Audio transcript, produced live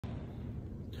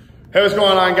Hey, what's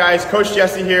going on, guys? Coach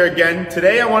Jesse here again.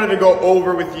 Today I wanted to go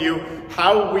over with you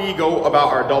how we go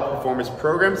about our adult performance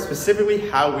program, specifically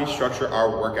how we structure our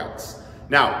workouts.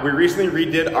 Now, we recently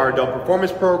redid our adult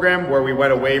performance program where we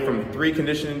went away from 3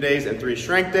 conditioning days and 3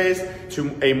 strength days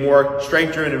to a more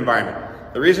strength-driven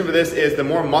environment. The reason for this is the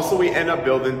more muscle we end up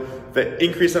building, the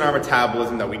increase in our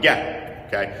metabolism that we get,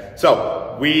 okay?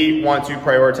 So we want to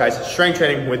prioritize strength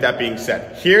training. With that being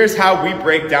said, here's how we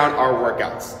break down our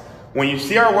workouts. When you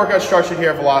see our workout structured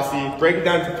here at Velocity, break it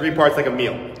down into 3 parts like a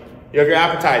meal. You have your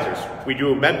appetizers. We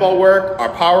do med ball work, our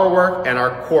power work, and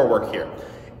our core work here.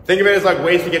 Think of it as like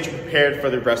ways to get you prepared for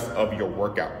the rest of your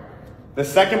workout. The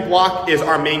second block is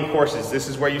our main courses. This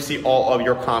is where you see all of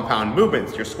your compound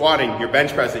movements, your squatting, your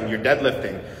bench pressing, your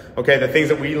deadlifting, okay, the things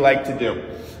that we like to do.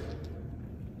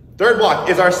 Third block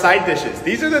is our side dishes.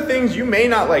 These are the things you may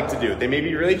not like to do. They may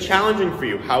be really challenging for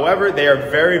you. However, they are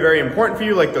very, very important for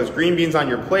you, like those green beans on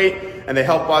your plate, and they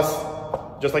help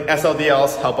us, just like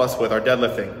SLDLs, help us with our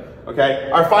deadlifting. Okay,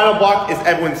 our final block is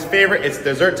everyone's favorite. It's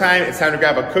dessert time. It's time to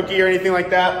grab a cookie or anything like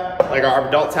that. Like our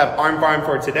adults have arm farm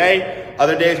for today.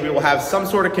 Other days we will have some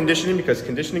sort of conditioning because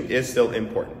conditioning is still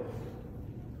important.